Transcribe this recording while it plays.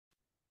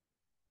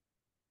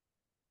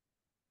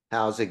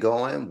How's it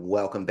going?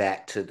 Welcome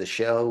back to the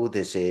show.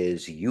 This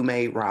is You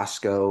Made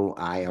Roscoe.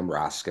 I am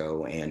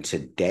Roscoe, and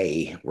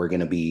today we're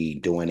going to be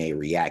doing a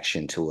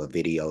reaction to a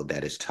video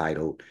that is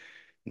titled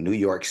New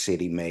York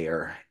City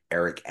Mayor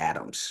Eric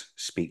Adams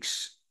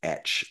speaks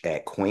at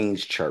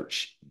Queen's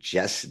Church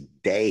just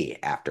day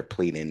after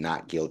pleading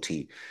not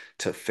guilty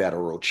to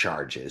federal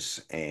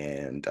charges.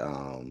 Yeah,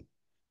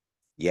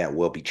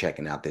 we'll be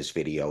checking out this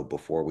video.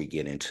 Before we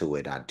get into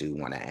it, I do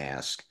want to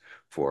ask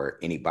for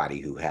anybody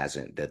who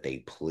hasn't that they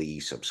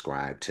please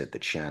subscribe to the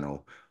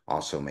channel.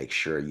 Also, make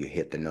sure you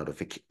hit the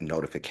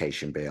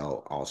notification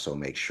bell. Also,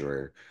 make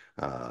sure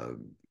uh,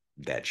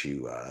 that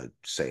you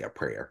say a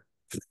prayer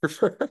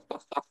for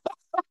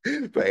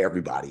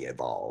everybody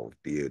involved,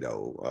 but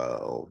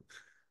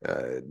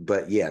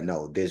yeah,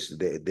 no, this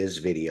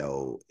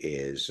video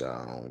is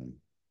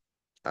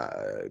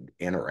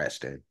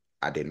interesting.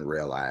 I didn't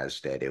realize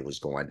that it was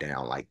going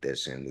down like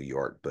this in New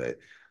York, but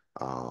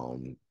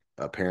um,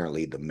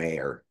 apparently the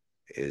mayor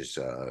is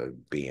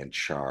being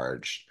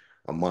charged,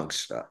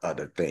 amongst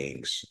other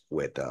things,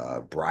 with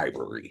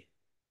bribery.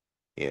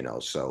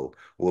 So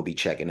we'll be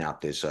checking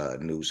out this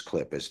news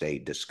clip as they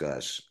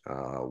discuss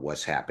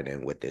what's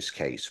happening with this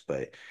case.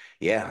 But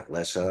yeah,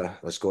 let's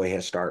go ahead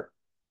and start.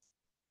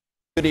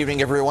 Good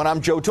evening, everyone. I'm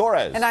Joe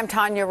Torres. And I'm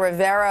Tanya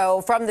Rivero.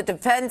 From the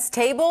defense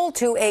table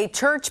to a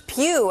church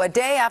pew, a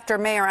day after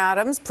Mayor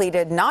Adams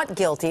pleaded not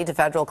guilty to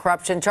federal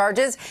corruption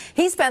charges,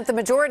 he spent the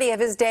majority of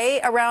his day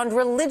around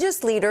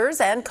religious leaders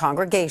and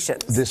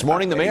congregations. This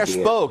morning, the mayor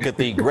spoke at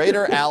the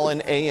Greater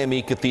Allen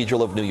AME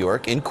Cathedral of New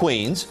York in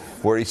Queens,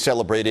 where he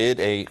celebrated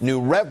a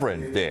new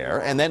reverend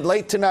there. And then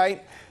late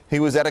tonight, he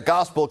was at a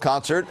gospel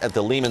concert at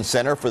the Lehman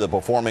Center for the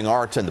Performing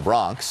Arts in the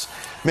Bronx.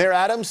 Mayor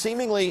Adams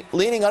seemingly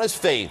leaning on his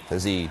faith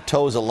as he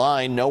toes a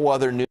line no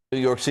other New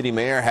York City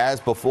mayor has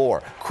before: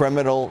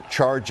 criminal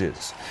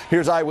charges.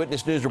 Here's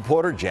Eyewitness News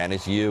reporter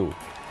Janice Yu.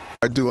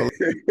 I do.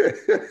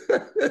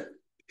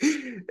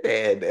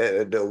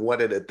 And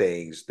one of the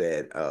things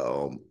that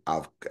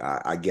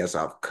I guess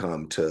I've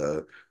come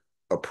to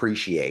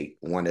appreciate,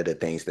 one of the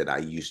things that I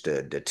used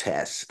to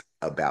detest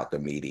about the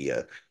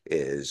media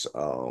is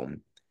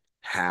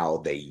how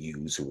they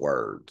use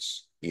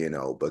words,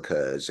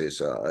 because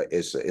it's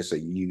a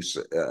use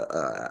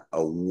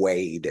a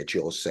way that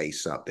you'll say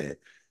something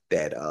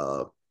that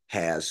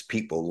has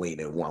people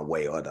leaning one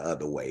way or the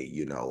other way,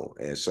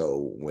 And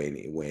so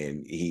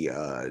when he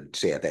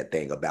said that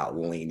thing about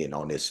leaning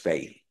on his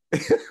faith,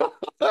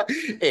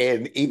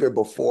 and even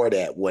before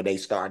that, when they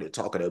started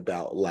talking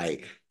about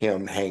like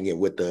him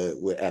hanging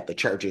at the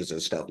churches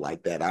and stuff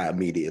like that, I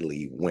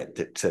immediately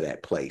went to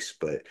that place.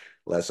 But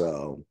let's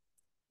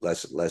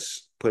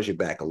push it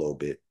back a little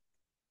bit.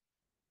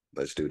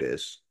 Let's do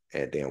this,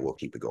 and then we'll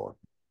keep it going.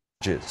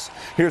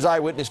 Here's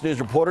Eyewitness News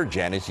reporter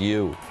Janice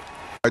Yu.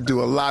 I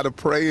do a lot of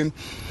praying,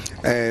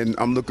 and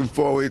I'm looking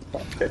forward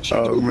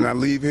when I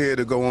leave here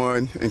to go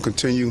on and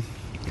continue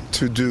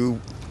to do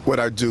what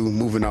I do,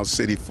 moving our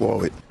city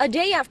forward. A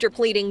day after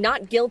pleading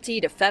not guilty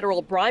to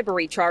federal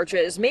bribery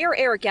charges, Mayor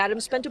Eric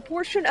Adams spent a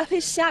portion of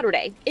his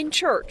Saturday in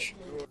church.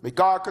 May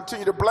God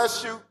continue to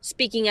bless you.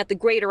 Speaking at the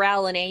Greater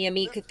Allen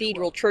AME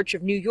Cathedral Church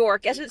of New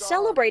York as it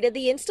celebrated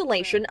the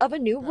installation of a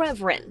new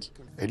reverend.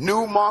 A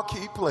new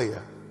marquee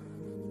player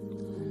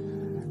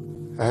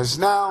has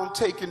now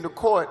taken the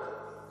court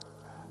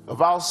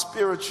of our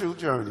spiritual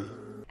journey.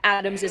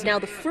 Adams is now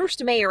the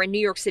first mayor in New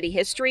York City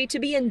history to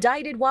be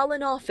indicted while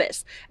in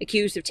office,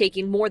 accused of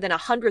taking more than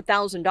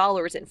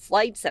 $100,000 in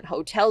flights and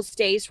hotel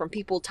stays from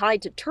people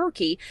tied to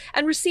Turkey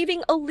and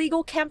receiving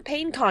illegal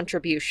campaign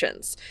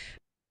contributions.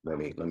 Let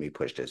me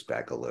push this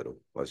back a little.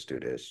 Let's do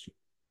this,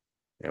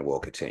 and we'll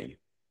continue.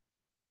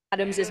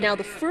 Adams is now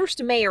the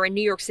first mayor in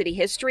New York City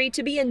history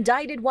to be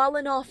indicted while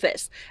in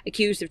office,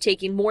 accused of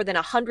taking more than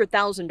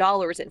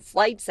 $100,000 in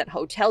flights and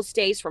hotel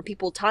stays from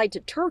people tied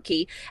to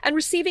Turkey and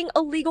receiving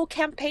illegal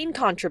campaign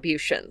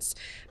contributions.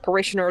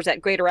 Parishioners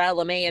at Greater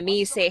Allen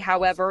AME say,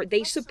 however,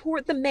 they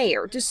support the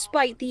mayor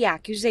despite the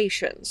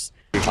accusations.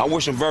 I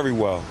wish him very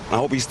well. I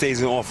hope he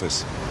stays in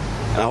office.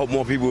 I hope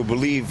more people will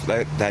believe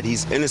that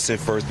he's innocent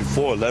first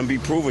before let him be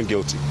proven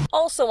guilty.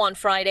 Also on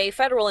Friday,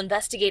 federal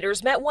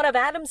investigators met one of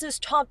Adams's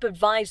top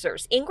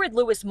advisors, Ingrid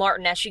Lewis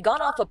Martin, as she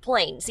got off a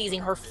plane, seizing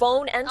her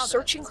phone and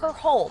searching her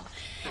home.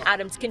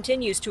 Adams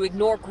continues to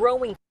ignore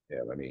growing.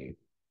 Yeah,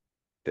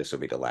 this will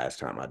be the last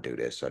time I do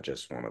this. I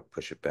just want to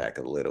push it back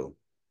a little.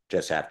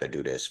 Just have to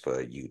do this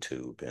for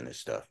YouTube and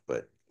stuff,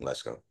 but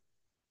let's go.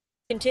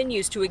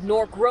 Continues to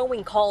ignore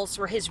growing calls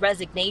for his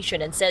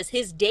resignation and says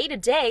his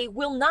day-to-day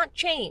will not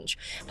change.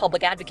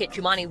 Public advocate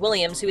Jumaane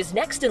Williams, who is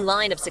next in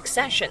line of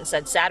succession,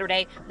 said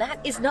Saturday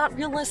that is not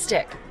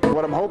realistic.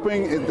 What I'm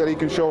hoping is that he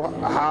can show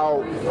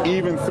how,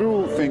 even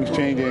through things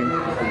changing,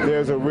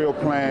 there's a real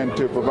plan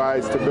to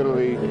provide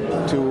stability,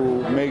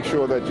 to make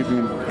sure that you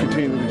can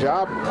continue the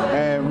job,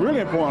 and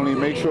really importantly,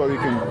 make sure that you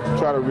can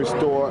try to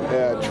restore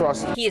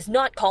trust. He has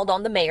not called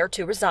on the mayor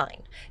to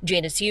resign.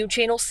 Janice Yu,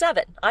 Channel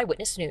 7,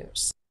 Eyewitness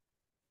News.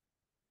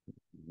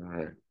 All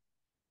right.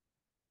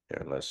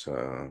 Yeah, let's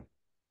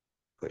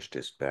push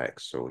this back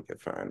so we can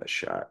find a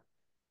shot.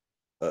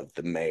 of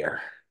the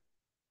mayor.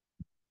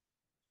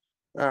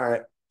 All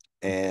right.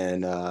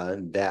 And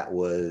that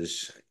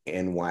was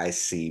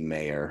NYC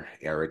Mayor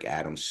Eric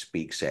Adams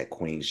speaks at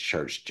Queen's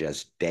Church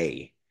just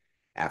day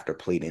after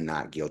pleading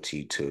not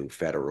guilty to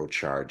federal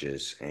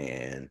charges.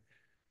 And,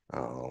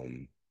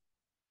 um,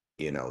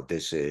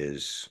 this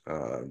is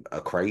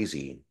a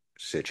crazy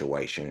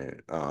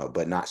situation,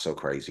 but not so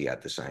crazy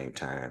at the same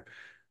time.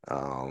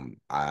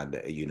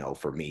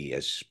 For me,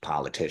 as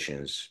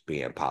politicians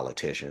being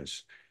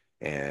politicians,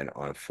 and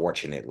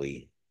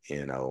unfortunately,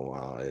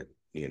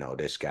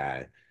 this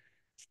guy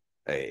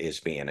is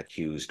being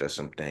accused of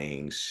some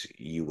things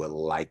you would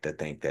like to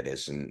think that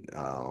isn't,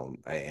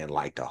 and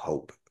like to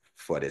hope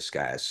for this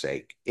guy's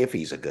sake, if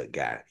he's a good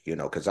guy,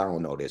 because I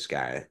don't know this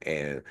guy,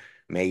 and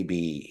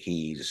maybe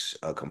he's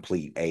a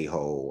complete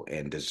a-hole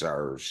and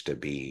deserves to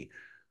be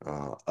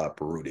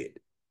uprooted,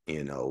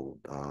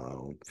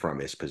 from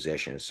his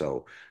position.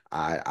 So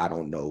I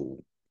don't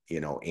know,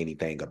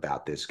 anything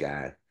about this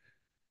guy.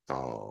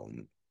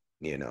 um,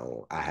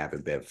 I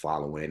haven't been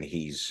following.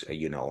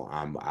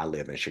 I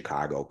live in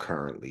Chicago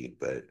currently,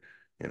 but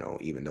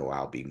even though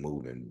I'll be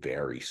moving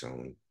very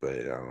soon,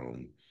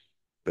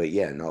 but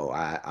yeah, no,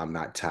 I'm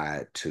not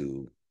tied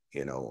to,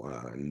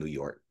 New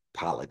York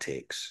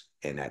politics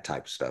and that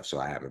type of stuff. So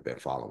I haven't been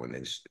following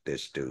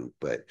this dude.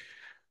 But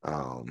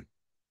um,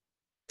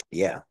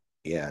 yeah,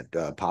 yeah,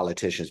 the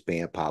politicians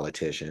being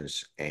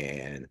politicians,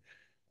 and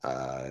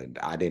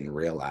I didn't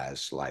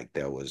realize like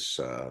there was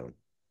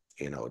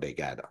they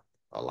got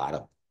a lot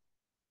of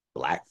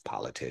black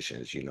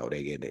politicians.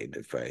 They get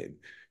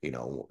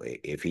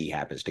if he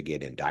happens to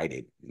get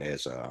indicted,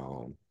 there's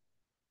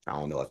I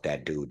don't know if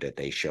that dude that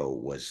they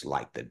showed was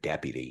like the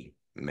deputy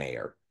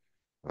mayor,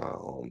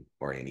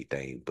 or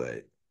anything,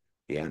 but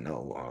yeah,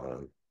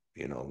 no,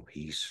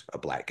 he's a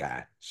black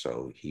guy,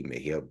 so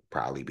he'll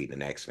probably be the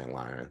next in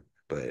line.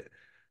 But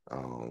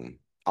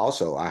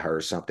also, I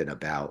heard something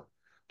about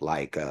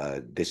like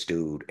this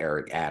dude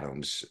Eric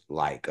Adams,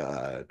 like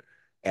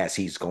as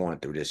he's going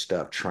through this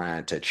stuff,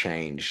 trying to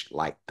change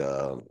like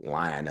the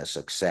line of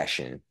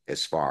succession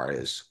as far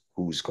as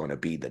who's going to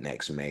be the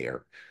next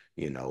mayor.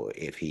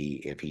 If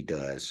he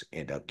does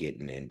end up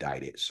getting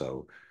indicted.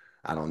 So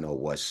I don't know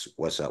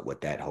what's up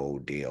with that whole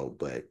deal,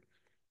 but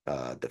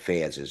the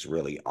feds is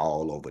really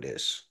all over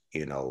this.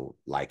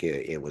 Like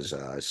it was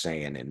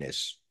saying in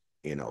this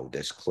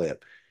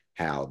clip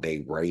how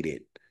they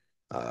rated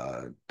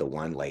the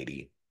one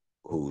lady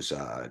who's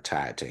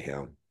tied to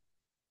him,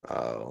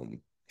 um,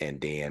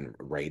 and then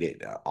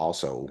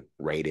also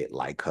rated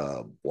like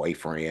her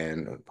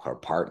boyfriend, her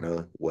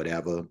partner,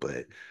 whatever.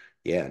 But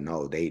yeah,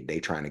 no, they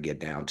trying to get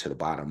down to the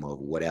bottom of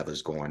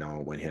whatever's going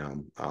on with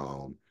him.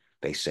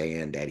 They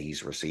saying that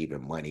he's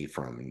receiving money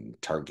from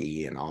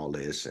Turkey and all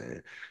this,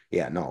 and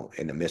yeah, no,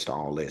 in the midst of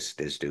all this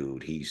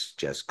dude, he's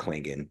just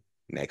clinging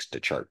next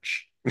to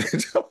church.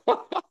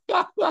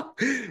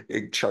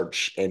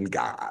 Church and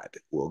God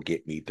will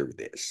get me through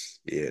this,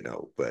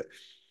 but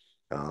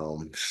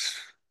um,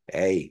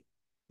 hey,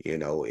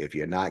 if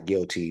you're not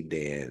guilty,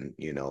 then,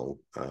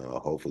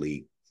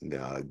 hopefully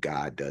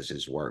God does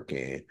his work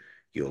and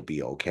you'll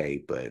be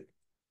okay. But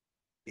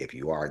if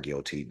you are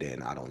guilty,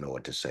 then I don't know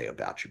what to say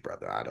about you,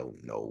 brother. I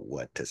don't know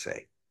what to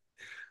say.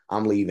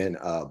 I'm leaving.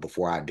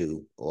 Before I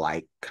do,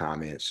 like,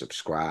 comment,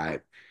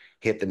 subscribe,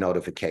 hit the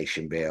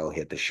notification bell,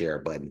 hit the share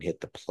button, hit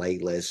the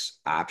playlist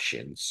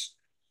options.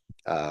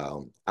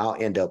 I'll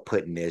end up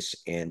putting this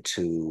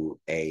into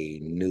a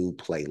new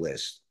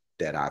playlist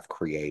that I've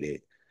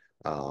created.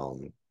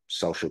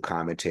 Social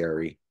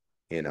commentary,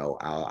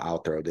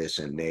 I'll throw this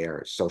in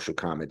there. Social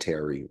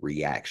commentary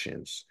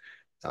reactions,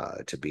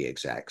 to be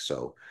exact.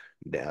 So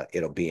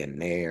it'll be in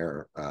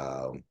there.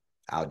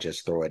 I'll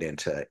just throw it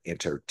into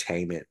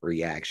entertainment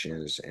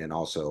reactions and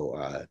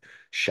also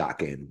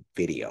shocking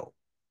video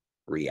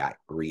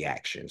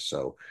reactions.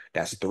 So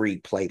that's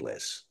 3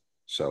 playlists.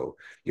 So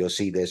you'll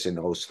see this in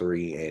those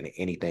 3 and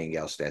anything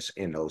else that's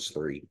in those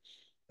 3.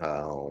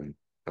 I'm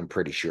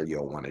pretty sure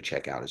you'll want to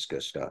check out his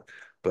good stuff.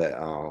 But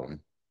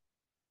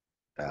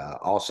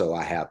also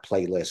I have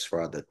playlists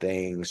for other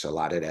things. A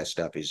lot of that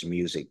stuff is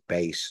music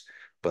based,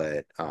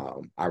 but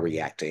I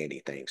react to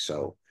anything.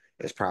 So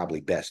it's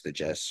probably best to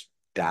just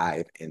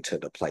dive into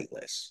the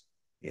playlist.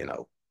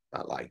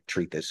 I like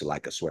treat this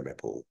like a swimming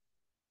pool,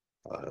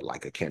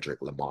 like a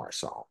Kendrick Lamar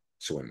song.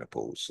 Swimming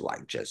pools,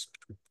 like just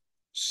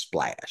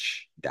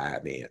splash,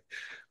 dive in.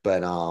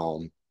 But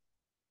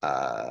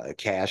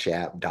Cash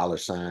App,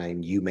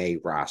 $ you made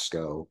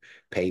Roscoe,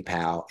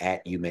 PayPal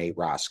at you made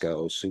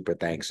Roscoe. Super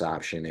thanks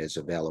option is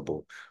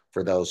available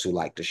for those who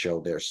like to show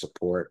their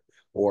support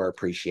or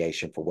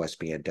appreciation for what's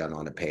being done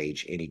on the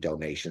page. Any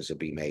donations will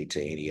be made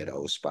to any of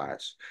those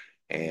spots.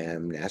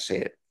 And that's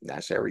it.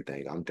 That's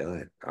everything. I'm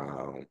done.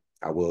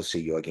 I will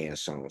see you again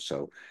soon.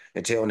 So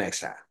until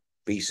next time,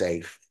 be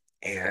safe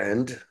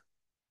and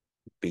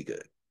be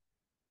good.